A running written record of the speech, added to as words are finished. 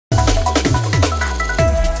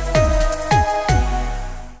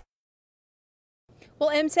Well,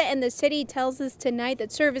 EMSA and the city tells us tonight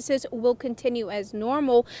that services will continue as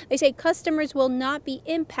normal. They say customers will not be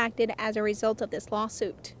impacted as a result of this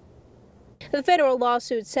lawsuit. The federal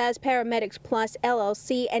lawsuit says Paramedics Plus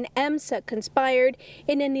LLC and EMSA conspired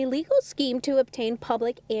in an illegal scheme to obtain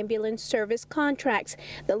public ambulance service contracts.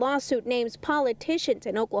 The lawsuit names politicians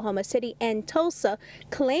in Oklahoma City and Tulsa,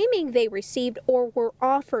 claiming they received or were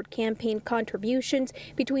offered campaign contributions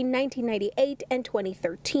between 1998 and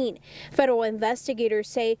 2013. Federal investigators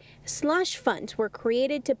say slush funds were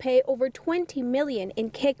created to pay over $20 million in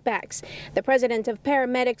kickbacks. The president of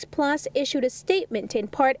Paramedics Plus issued a statement in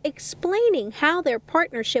part explaining how their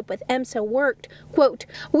partnership with EMSA worked. Quote,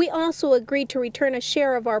 "We also agreed to return a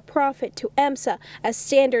share of our profit to EMSA, a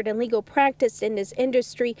standard and legal practice in this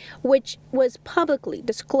industry, which was publicly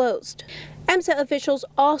disclosed." EMSA officials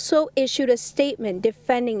also issued a statement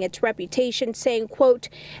defending its reputation, saying, quote,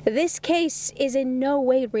 "This case is in no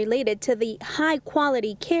way related to the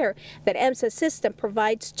high-quality care that EMSA system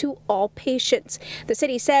provides to all patients." The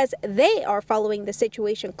city says they are following the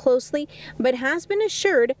situation closely, but has been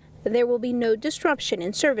assured there will be no disruption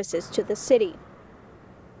in services to the city.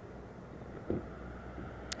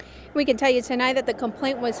 We can tell you tonight that the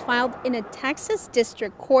complaint was filed in a Texas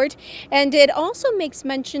district court, and it also makes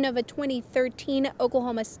mention of a 2013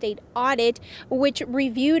 Oklahoma State audit which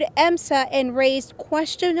reviewed EMSA and raised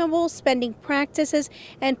questionable spending practices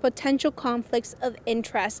and potential conflicts of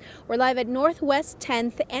interest. We're live at Northwest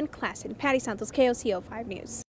 10th and Classen. Patty Santos, KOCO 5 News.